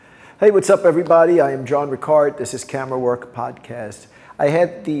Hey, what's up, everybody? I am John Ricard. This is Camera Work Podcast. I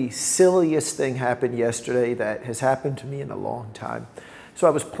had the silliest thing happen yesterday that has happened to me in a long time. So I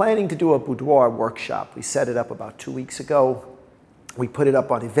was planning to do a boudoir workshop. We set it up about 2 weeks ago. We put it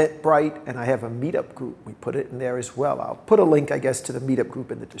up on Eventbrite, and I have a meetup group. We put it in there as well. I'll put a link, I guess, to the meetup group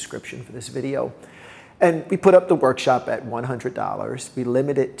in the description for this video. And we put up the workshop at $100. We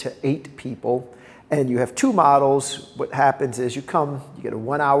limit it to 8 people. And you have 2 models. What happens is you come, you get a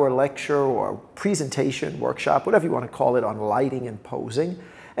 1-hour lecture or presentation, workshop, whatever you want to call it, on lighting and posing.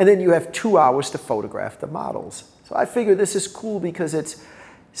 And then you have 2 hours to photograph the models. So I figure this is cool because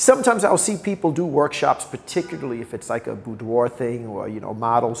sometimes I'll see people do workshops, particularly if it's like a boudoir thing or,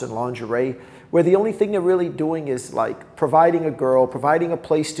 models in lingerie, where the only thing they're really doing is like providing a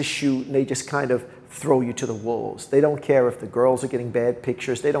place to shoot, and they just kind of throw you to the wolves. They don't care if the girls are getting bad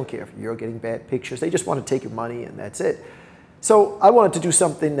pictures. They don't care if you're getting bad pictures. They just want to take your money and that's it. So I wanted to do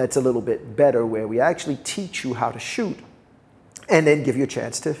something that's a little bit better, where we actually teach you how to shoot and then give you a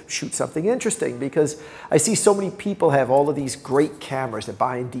chance to shoot something interesting, because I see so many people have all of these great cameras. They're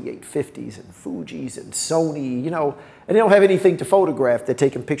buying D850s and Fujis and Sony, and they don't have anything to photograph. They're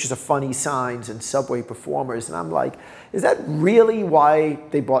taking pictures of funny signs and subway performers. And I'm like, is that really why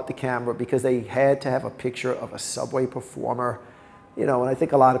they bought the camera? Because they had to have a picture of a subway performer? And I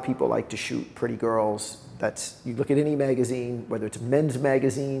think a lot of people like to shoot pretty girls. You look at any magazine, whether it's a men's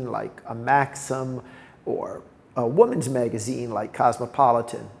magazine like a Maxim or a woman's magazine like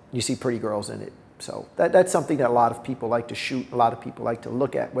Cosmopolitan, you see pretty girls in it. So that's something that a lot of people like to shoot, a lot of people like to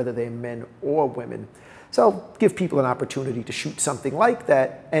look at, whether they're men or women. So give people an opportunity to shoot something like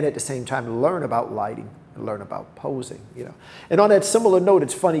that, and at the same time learn about lighting and learn about posing. And on that similar note,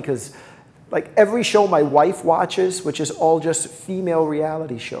 it's funny because like every show my wife watches, which is all just female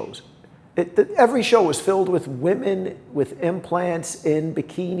reality shows, every show is filled with women with implants in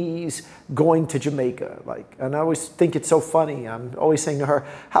bikinis going to Jamaica. And I always think it's so funny. I'm always saying to her,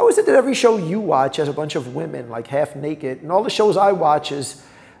 how is it that every show you watch has a bunch of women like half naked? And all the shows I watch is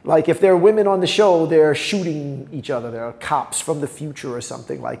like, if there are women on the show, they're shooting each other. There are cops from the future or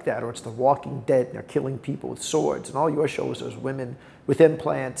something like that. Or it's The Walking Dead and they're killing people with swords. And all your shows, there's women with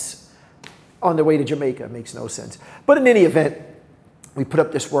implants on their way to Jamaica. It makes no sense. But in any event, we put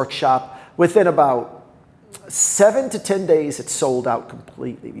up this workshop. Within about 7 to 10 days, it's sold out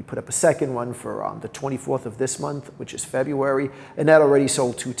completely. We put up a second one for the 24th of this month, which is February, and that already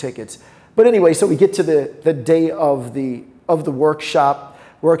sold 2 tickets. But anyway, so we get to the day of the workshop.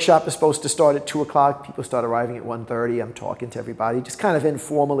 Workshop is supposed to start at 2 o'clock. People start arriving at 1:30. I'm talking to everybody, just kind of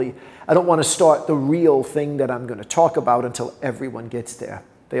informally. I don't want to start the real thing that I'm going to talk about until everyone gets there.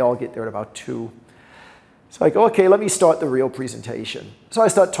 They all get there at about 2. So I go, okay, let me start the real presentation. So I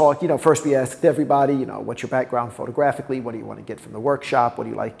start talking. First we asked everybody, what's your background photographically? What do you want to get from the workshop? What do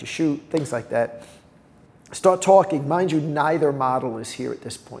you like to shoot? Things like that. Start talking. Mind you, neither model is here at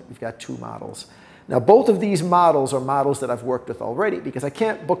this point. We've got 2 models. Now, both of these models are models that I've worked with already, because I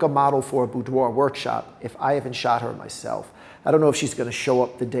can't book a model for a boudoir workshop if I haven't shot her myself. I don't know if she's going to show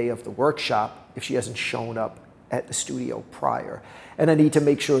up the day of the workshop if she hasn't shown up at the studio prior. And I need to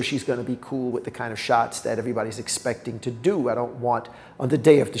make sure she's going to be cool with the kind of shots that everybody's expecting to do. I don't want, on the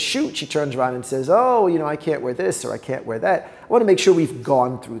day of the shoot, she turns around and says, oh, I can't wear this or I can't wear that. I want to make sure we've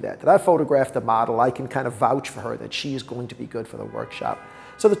gone through that I photographed the model. I can kind of vouch for her that she is going to be good for the workshop.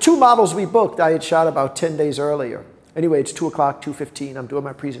 So the 2 models we booked, I had shot about 10 days earlier. Anyway, it's 2 o'clock, 2:15. I'm doing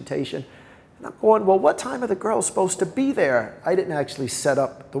my presentation. And I'm going, well, what time are the girls supposed to be there? I didn't actually set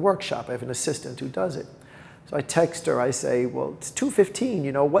up the workshop. I have an assistant who does it. So I text her, I say, well, it's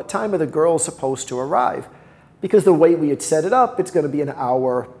 2:15, what time are the girls supposed to arrive? Because the way we had set it up, it's going to be an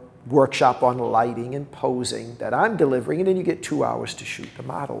hour workshop on lighting and posing that I'm delivering, and then you get 2 hours to shoot the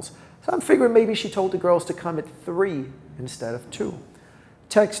models. So I'm figuring maybe she told the girls to come at 3 instead of 2.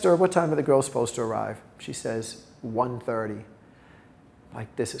 Text her, what time are the girls supposed to arrive? She says, 1:30.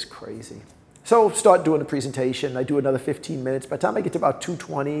 Like, this is crazy. So start doing the presentation. I do another 15 minutes. By the time I get to about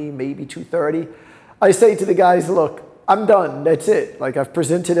 2:20, maybe 2:30, I say to the guys, look, I'm done. That's it. I've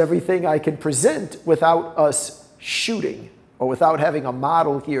presented everything I can present without us shooting or without having a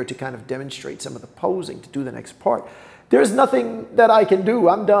model here to kind of demonstrate some of the posing to do the next part. There's nothing that I can do.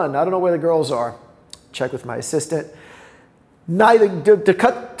 I'm done. I don't know where the girls are. Check with my assistant. To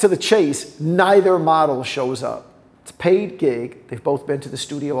cut to the chase, neither model shows up. It's a paid gig. They've both been to the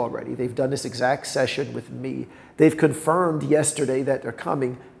studio already. They've done this exact session with me. They've confirmed yesterday that they're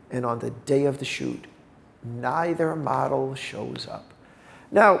coming, and on the day of the shoot, neither model shows up.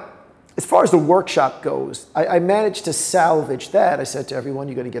 Now, as far as the workshop goes, I managed to salvage that. I said to everyone,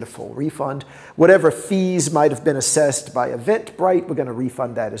 you're going to get a full refund. Whatever fees might have been assessed by Eventbrite, we're going to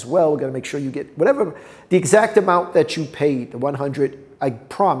refund that as well. We're going to make sure you get whatever, the exact amount that you paid, the 100, I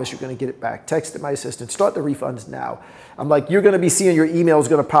promise you're going to get it back. Texted my assistant, start the refunds now. I'm like, you're going to be seeing your email is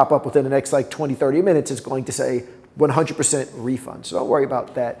going to pop up within the next like 20, 30 minutes. It's going to say 100% refund. So don't worry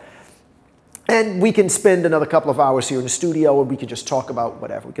about that. And we can spend another couple of hours here in the studio and we can just talk about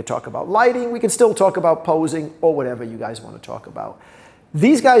whatever. We could talk about lighting. We can still talk about posing or whatever you guys want to talk about.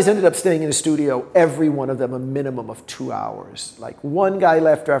 These guys ended up staying in the studio, every one of them a minimum of 2 hours. Like one guy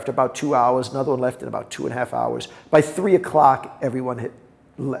left after about 2 hours, another one left in about 2.5 hours. By 3 o'clock, everyone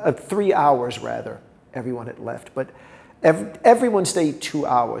had, 3 hours rather, everyone had left. But everyone stayed 2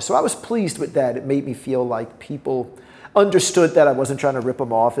 hours. So I was pleased with that. It made me feel like people understood that I wasn't trying to rip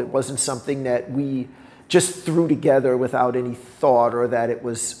them off. It wasn't something that we just threw together without any thought or that it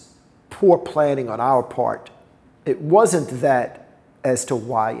was poor planning on our part. It wasn't that as to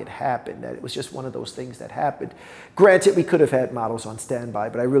why it happened, that it was just one of those things that happened. Granted, we could have had models on standby,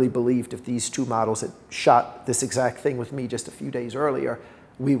 but I really believed if these two models had shot this exact thing with me just a few days earlier,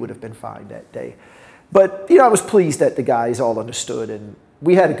 we would have been fine that day. But, I was pleased that the guys all understood and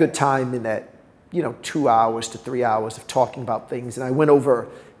we had a good time in that 2 hours to 3 hours of talking about things. And I went over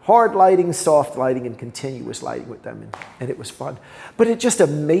hard lighting, soft lighting, and continuous lighting with them. And it was fun. But it just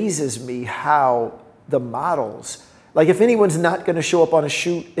amazes me how the models, like if anyone's not going to show up on a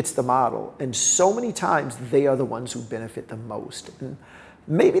shoot, it's the model. And so many times they are the ones who benefit the most. And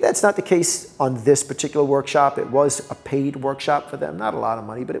maybe that's not the case on this particular workshop. It was a paid workshop for them. Not a lot of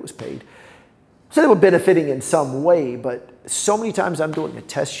money, but it was paid. So they were benefiting in some way, but so many times I'm doing a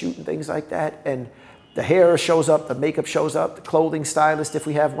test shoot and things like that, and the hair shows up, the makeup shows up, the clothing stylist, if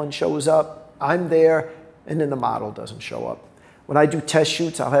we have one, shows up, I'm there, and then the model doesn't show up. When I do test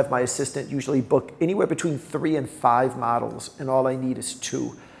shoots, I'll have my assistant usually book anywhere between 3 and 5 models, and all I need is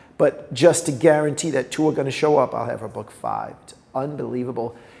 2. But just to guarantee that 2 are going to show up, I'll have her book 5. It's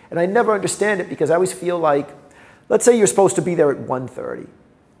unbelievable. And I never understand it because I always feel like, let's say you're supposed to be there at 1:30.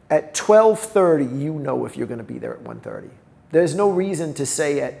 At 12:30, you know if you're going to be there at 1:30. There's no reason to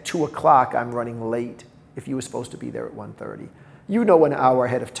say at 2 o'clock I'm running late if you were supposed to be there at 1:30. You know an hour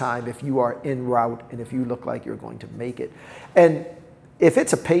ahead of time if you are en route and if you look like you're going to make it. And if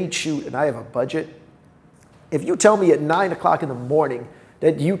it's a paid shoot and I have a budget, if you tell me at 9 o'clock in the morning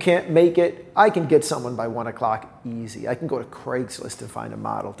that you can't make it, I can get someone by 1 o'clock easy. I can go to Craigslist and find a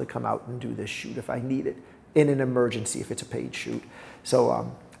model to come out and do this shoot if I need it in an emergency if it's a paid shoot.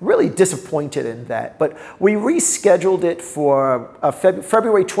 So really disappointed in that. But we rescheduled it for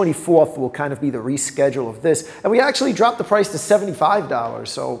February 24th will kind of be the reschedule of this. And we actually dropped the price to $75.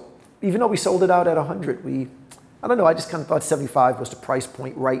 So even though we sold it out at $100, I don't know, I just kind of thought $75 was the price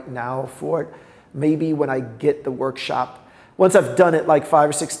point right now for it. Maybe when I get the workshop, once I've done it like 5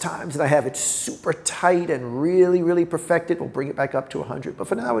 or 6 times and I have it super tight and really, really perfected, we'll bring it back up to $100. But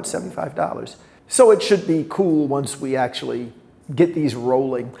for now, it's $75. So it should be cool once we actually get these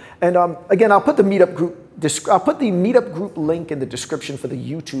rolling. And again, I'll put the meetup group link in the description for the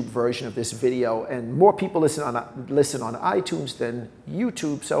YouTube version of this video. And more people listen on iTunes than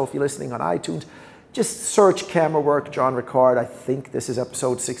YouTube. So if you're listening on iTunes, just search Camera Work, John Ricard. I think this is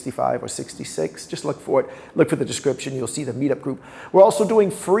episode 65 or 66. Just look for it. Look for the description. You'll see the meetup group. We're also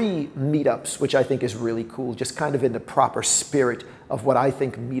doing free meetups, which I think is really cool, just kind of in the proper spirit of what I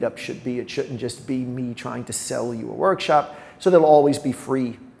think meetup should be. It shouldn't just be me trying to sell you a workshop. So there'll always be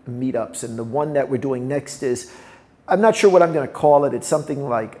free meetups. And the one that we're doing next is, I'm not sure what I'm going to call it. It's something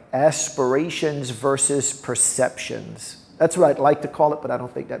like aspirations versus perceptions. That's what I'd like to call it, but I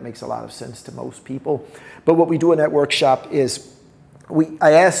don't think that makes a lot of sense to most people. But what we do in that workshop is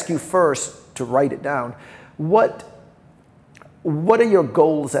I ask you first to write it down. What are your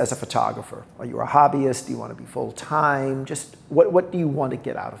goals as a photographer? Are you a hobbyist? Do you want to be full-time? Just what do you want to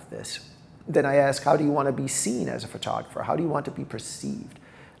get out of this? Then I ask, how do you want to be seen as a photographer? How do you want to be perceived?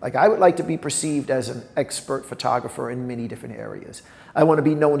 Like, I would like to be perceived as an expert photographer in many different areas. I want to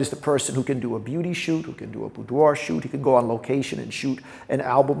be known as the person who can do a beauty shoot, who can do a boudoir shoot, who can go on location and shoot an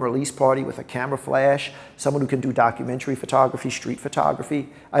album release party with a camera flash, someone who can do documentary photography, street photography.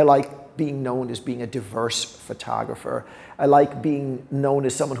 I like being known as being a diverse photographer. I like being known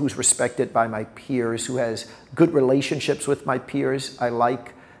as someone who's respected by my peers, who has good relationships with my peers. I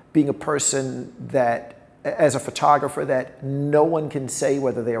like being a person that, as a photographer, that no one can say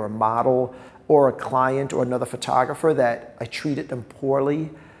whether they're a model or a client or another photographer that I treated them poorly.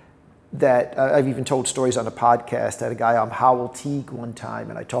 that I've even told stories on the podcast. I had a guy, Howell Teague, one time,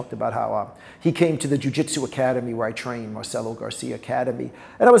 and I talked about how he came to the Jiu-Jitsu Academy where I trained, Marcelo Garcia Academy,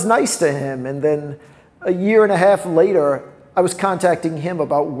 and I was nice to him. And then a year and a half later, I was contacting him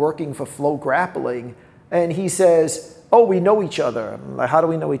about working for Flow Grappling, and he says, "Oh, we know each other." I'm like, "How do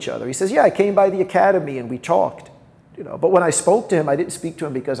we know each other?" He says, "Yeah, I came by the academy and we talked." But when I spoke to him, I didn't speak to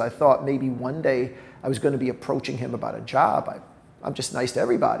him because I thought maybe one day I was going to be approaching him about a job. I'm just nice to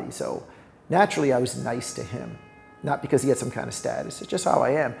everybody. So naturally, I was nice to him, not because he had some kind of status. It's just how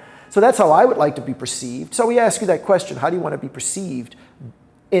I am. So that's how I would like to be perceived. So we ask you that question: how do you want to be perceived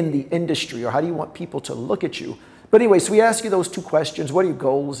in the industry, or how do you want people to look at you? But anyway, so we ask you those two questions: what are your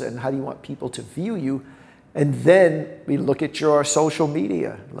goals, and how do you want people to view you? And then we look at your social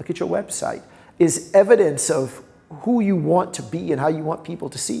media, look at your website. Is evidence of who you want to be and how you want people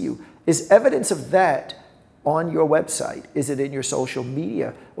to see you, is evidence of that on your website? Is it in your social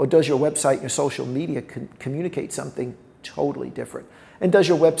media? Or does your website and your social media communicate something totally different? And does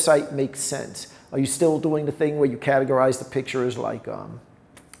your website make sense? Are you still doing the thing where you categorize the pictures like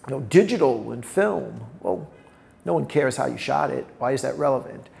digital and film? Well, no one cares how you shot it. Why is that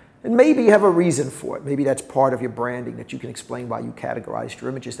relevant? And maybe you have a reason for it. Maybe that's part of your branding, that you can explain why you categorized your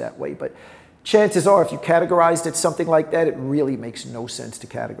images that way. But chances are, if you categorized it something like that, it really makes no sense to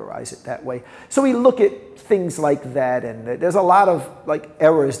categorize it that way. So we look at things like that, and there's a lot of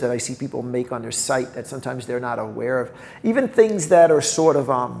errors that I see people make on their site that sometimes they're not aware of. Even things that are sort of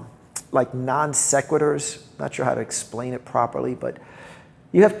like non sequiturs. Not sure how to explain it properly, but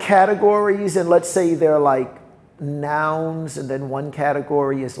you have categories, and let's say they're like nouns, and then one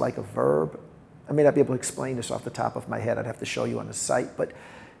category is like a verb. I may not be able to explain this off the top of my head. I'd have to show you on the site, but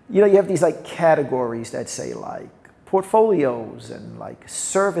you have these categories that say portfolios and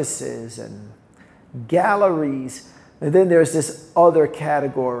services and galleries. And then there's this other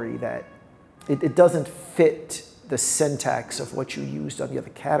category that it doesn't fit the syntax of what you used on the other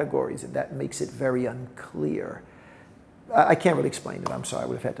categories, and that makes it very unclear. I can't really explain it. I'm sorry. I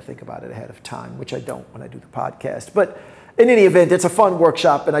would have had to think about it ahead of time, which I don't when I do the podcast. But in any event, it's a fun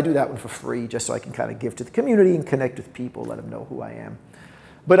workshop, and I do that one for free just so I can kind of give to the community and connect with people, let them know who I am.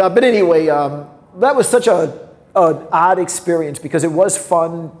 But anyway, that was such an odd experience because it was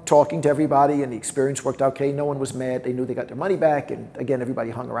fun talking to everybody, and the experience worked out okay. No one was mad. They knew they got their money back, and again,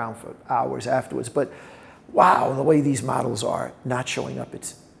 everybody hung around for hours afterwards. But wow, the way these models are not showing up,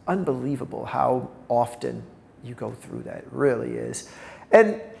 it's unbelievable how often you go through that. It really is.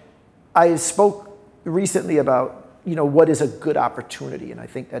 And I spoke recently about, what is a good opportunity, and I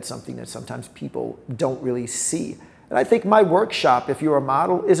think that's something that sometimes people don't really see. And I think my workshop, if you're a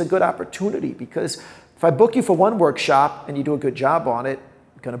model, is a good opportunity, because if I book you for one workshop and you do a good job on it,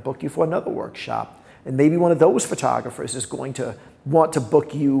 I'm going to book you for another workshop. And maybe one of those photographers is going to want to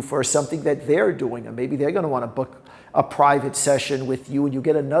book you for something that they're doing, or maybe they're going to want to book a private session with you, and you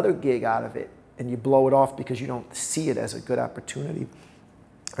get another gig out of it, and you blow it off because you don't see it as a good opportunity.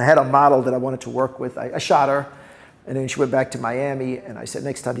 I had a model that I wanted to work with. I shot her, and then she went back to Miami, and I said,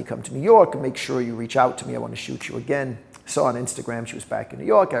 next time you come to New York, make sure you reach out to me. I want to shoot you again. Saw on Instagram she was back in New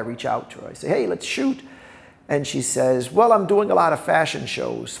York. I reach out to her. I say, hey, let's shoot. And she says, well, I'm doing a lot of fashion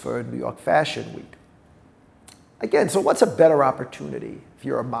shows for New York Fashion Week. Again, so what's a better opportunity if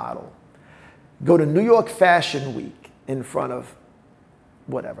you're a model? Go to New York Fashion Week in front of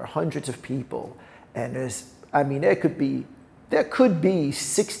hundreds of people, and there could be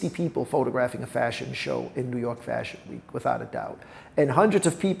 60 people photographing a fashion show in New York Fashion Week, without a doubt, and hundreds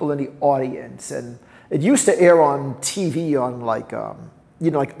of people in the audience. And it used to air on TV on like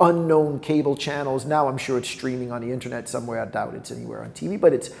unknown cable channels. Now I'm sure it's streaming on the internet somewhere. I doubt it's anywhere on TV,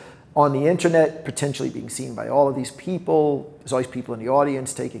 but it's on the internet, potentially being seen by all of these people. There's always people in the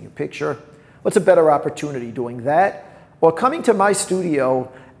audience taking a picture. What's a better opportunity, doing that or coming to my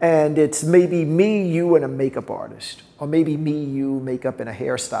studio and it's maybe me, you, and a makeup artist, or maybe me, you, makeup, and a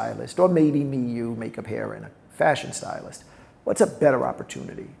hairstylist, or maybe me, you, makeup, hair, and a fashion stylist? What's a better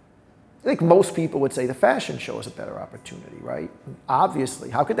opportunity? I think most people would say the fashion show is a better opportunity, right? Obviously,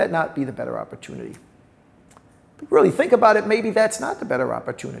 how could that not be the better opportunity? But really think about it, maybe that's not the better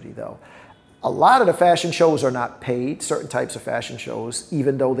opportunity though. A lot of the fashion shows are not paid, certain types of fashion shows,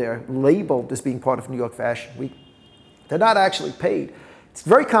 even though they're labeled as being part of New York Fashion Week, they're not actually paid. It's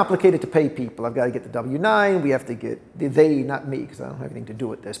very complicated to pay people. I've got to get the W-9, we have to get, they, not me, because I don't have anything to do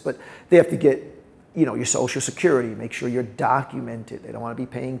with this, but they have to get your Social Security, make sure you're documented. They don't want to be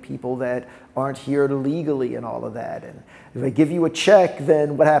paying people that aren't here legally and all of that. And if they give you a check,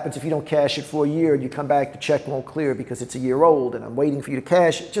 then what happens if you don't cash it for a year and you come back, the check won't clear because it's a year old and I'm waiting for you to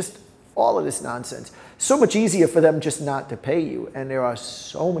cash it? Just all of this nonsense. So much easier for them just not to pay you. And there are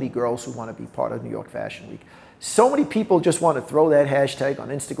so many girls who want to be part of New York Fashion Week. So many people just want to throw that hashtag on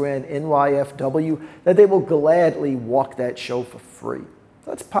Instagram, NYFW, that they will gladly walk that show for free.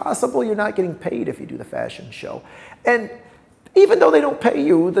 So it's possible you're not getting paid if you do the fashion show. And even though they don't pay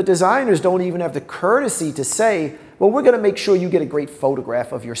you, the designers don't even have the courtesy to say, well, we're going to make sure you get a great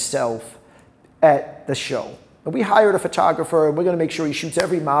photograph of yourself at the show. And we hired a photographer, and we're going to make sure he shoots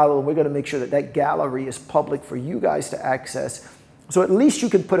every model, and we're going to make sure that that gallery is public for you guys to access. So at least you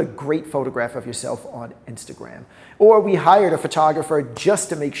can put a great photograph of yourself on Instagram. Or we hired a photographer just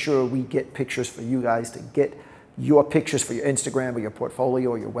to make sure we get pictures for you guys, to get your pictures for your Instagram or your portfolio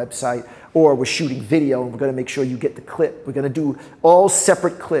or your website. Or we're shooting video, and we're going to make sure you get the clip. We're going to do all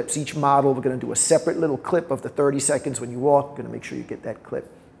separate clips. Each model, we're going to do a separate little clip of the 30 seconds when you walk. We're going to make sure you get that clip.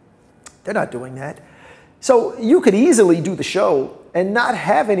 They're not doing that. So you could easily do the show and not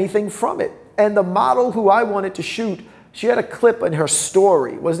have anything from it. And the model who I wanted to shoot, she had a clip in her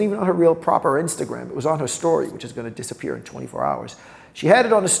story. It wasn't even on her real proper Instagram. It was on her story, which is going to disappear in 24 hours. She had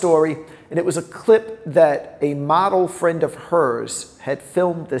it on a story, and it was a clip that a model friend of hers had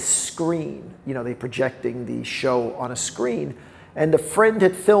filmed the screen. You know, they're projecting the show on a screen, and the friend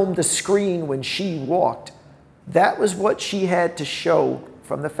had filmed the screen when she walked. That was what she had to show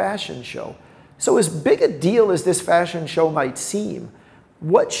from the fashion show. So as big a deal as this fashion show might seem,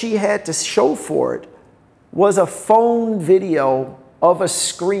 what she had to show for it was a phone video of a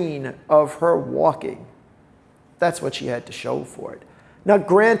screen of her walking. That's what she had to show for it. Now,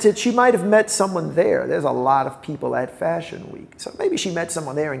 granted, she might have met someone there. There's a lot of people at Fashion Week. So maybe she met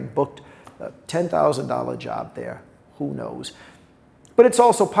someone there and booked a $10,000 job there. Who knows? But it's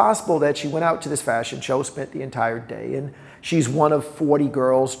also possible that she went out to this fashion show, spent the entire day, and she's one of 40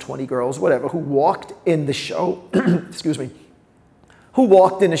 girls, 20 girls, whatever, who walked in the show, excuse me, who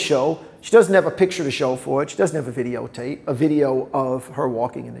walked in the show. She doesn't have a picture to show for it. She doesn't have a video of her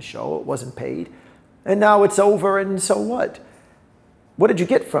walking in the show. It wasn't paid. And now it's over, and so what? What did you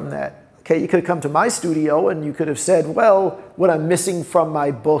get from that? Okay, you could have come to my studio and you could have said, well, what I'm missing from my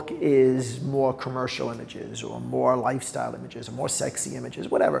book is more commercial images or more lifestyle images or more sexy images,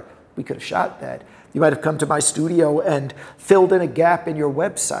 whatever. We could have shot that. You might have come to my studio and filled in a gap in your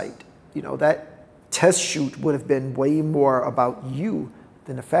website. You know, that test shoot would have been way more about you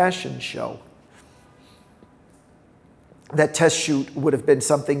than a fashion show. That test shoot would have been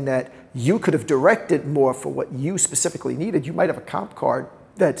something that you could have directed more for what you specifically needed. You might have a comp card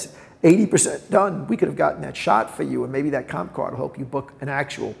that's 80% done. We could have gotten that shot for you, and maybe that comp card will help you book an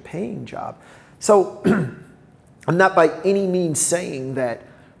actual paying job. So I'm not by any means saying that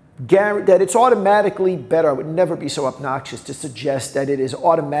it's automatically better. I would never be so obnoxious to suggest that it is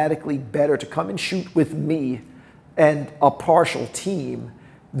automatically better to come and shoot with me and a partial team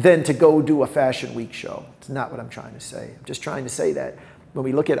than to go do a Fashion Week show. It's not what I'm trying to say. I'm just trying to say that when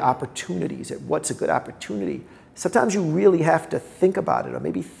we look at opportunities, at what's a good opportunity, sometimes you really have to think about it, or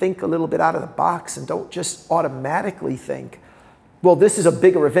maybe think a little bit out of the box and don't just automatically think, well, this is a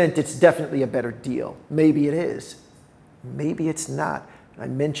bigger event, it's definitely a better deal. Maybe it is. Maybe it's not. I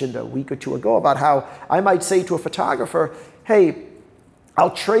mentioned a week or two ago about how I might say to a photographer, hey,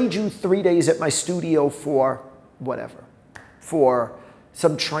 I'll trade you 3 days at my studio for whatever, for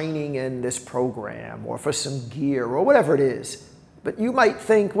some training in this program or for some gear or whatever it is. But you might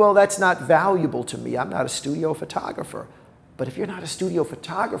think, well, that's not valuable to me. I'm not a studio photographer. But if you're not a studio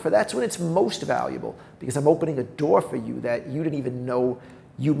photographer, that's when it's most valuable, because I'm opening a door for you that you didn't even know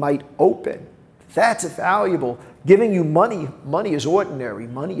you might open. That's valuable. Giving you money, money is ordinary.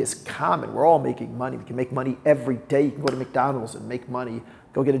 Money is common. We're all making money. We can make money every day. You can go to McDonald's and make money.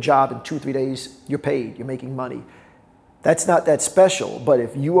 Go get a job in 2-3 days, you're paid, you're making money. That's not that special, but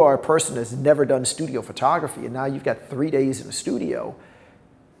if you are a person that's never done studio photography and now you've got 3 days in a studio,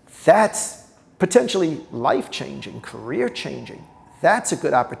 that's potentially life-changing, career-changing. That's a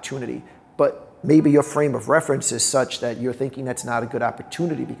good opportunity, but maybe your frame of reference is such that you're thinking that's not a good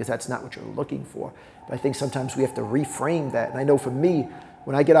opportunity because that's not what you're looking for. But I think sometimes we have to reframe that. And I know for me,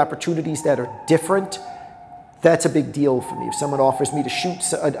 when I get opportunities that are different, that's a big deal for me. If someone offers me to shoot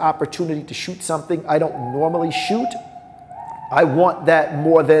an opportunity to shoot something I don't normally shoot, I want that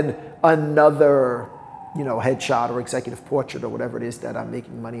more than another, headshot or executive portrait or whatever it is that I'm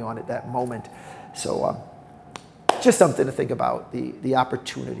making money on at that moment. So just something to think about, the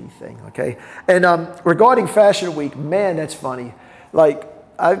opportunity thing, okay? And regarding Fashion Week, man, that's funny.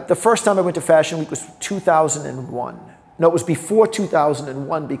 The first time I went to Fashion Week was 2001. No, it was before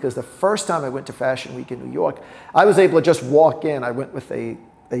 2001, because the first time I went to Fashion Week in New York, I was able to just walk in. I went with a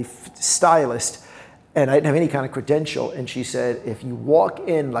stylist. And I didn't have any kind of credential. And she said, if you walk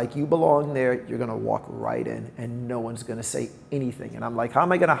in like you belong there, you're going to walk right in and no one's going to say anything. And I'm like, how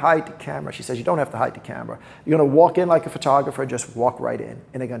am I going to hide the camera? She says, you don't have to hide the camera. You're going to walk in like a photographer, just walk right in.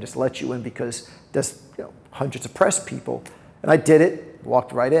 And they're going to just let you in because there's hundreds of press people. And I did it,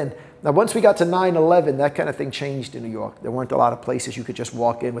 walked right in. Now, once we got to 9/11, that kind of thing changed in New York. There weren't a lot of places you could just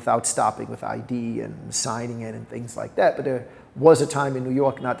walk in without stopping with ID and signing in and things like that. But there was a time in New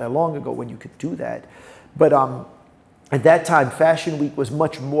York not that long ago when you could do that. But at that time, Fashion Week was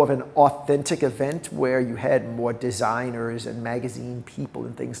much more of an authentic event where you had more designers and magazine people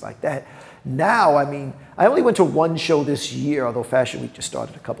and things like that. Now, I mean, I only went to one show this year, although Fashion Week just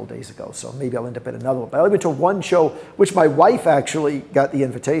started a couple days ago, so maybe I'll end up at another one. But I only went to one show, which my wife actually got the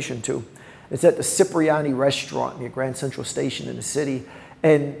invitation to. It's at the Cipriani restaurant near Grand Central Station in the city.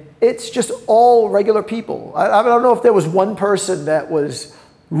 And it's just all regular people. I don't know if there was one person that was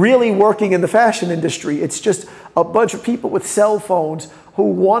really working in the fashion industry. It's just a bunch of people with cell phones who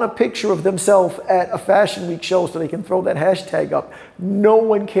want a picture of themselves at a Fashion Week show so they can throw that hashtag up. No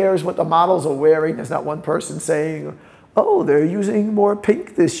one cares what the models are wearing. There's not one person saying, oh, they're using more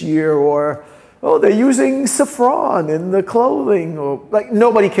pink this year, or oh, they're using saffron in the clothing, or like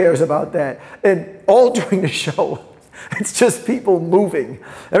nobody cares about that. And all during the show, it's just people moving.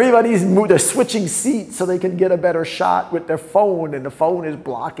 They're switching seats so they can get a better shot with their phone, and the phone is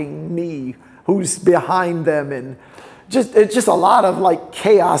blocking me, who's behind them, and it's just a lot of like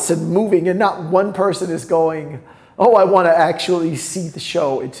chaos and moving, and not one person is going, oh, I want to actually see the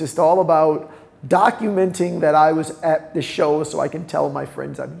show. It's just all about documenting that I was at the show so I can tell my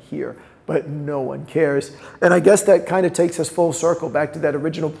friends I'm here. But no one cares. And I guess that kind of takes us full circle back to that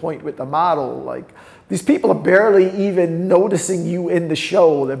original point with the model. Like, these people are barely even noticing you in the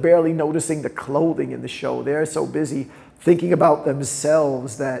show. They're barely noticing the clothing in the show. They're so busy thinking about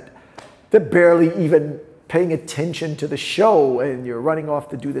themselves that they're barely even paying attention to the show, and you're running off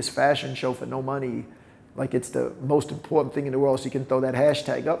to do this fashion show for no money. Like it's the most important thing in the world, so you can throw that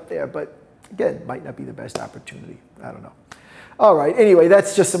hashtag up there. But again, might not be the best opportunity. I don't know. All right, anyway,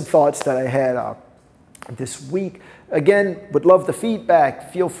 that's just some thoughts that I had this week. Again, would love the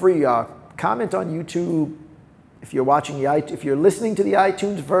feedback. Feel free, comment on YouTube. If you're if you're listening to the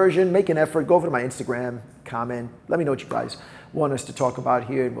iTunes version, make an effort, go over to my Instagram, comment. Let me know what you guys want us to talk about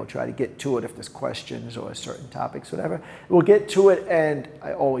here, and we'll try to get to it if there's questions or certain topics, whatever. We'll get to it, and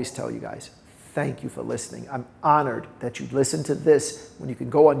I always tell you guys, thank you for listening. I'm honored that you listen to this when you can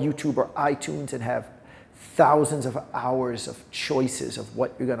go on YouTube or iTunes and have thousands of hours of choices of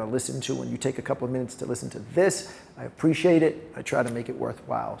what you're going to listen to. When you take a couple of minutes to listen to this, I appreciate it. I try to make it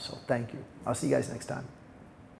worthwhile. So thank you. I'll see you guys next time.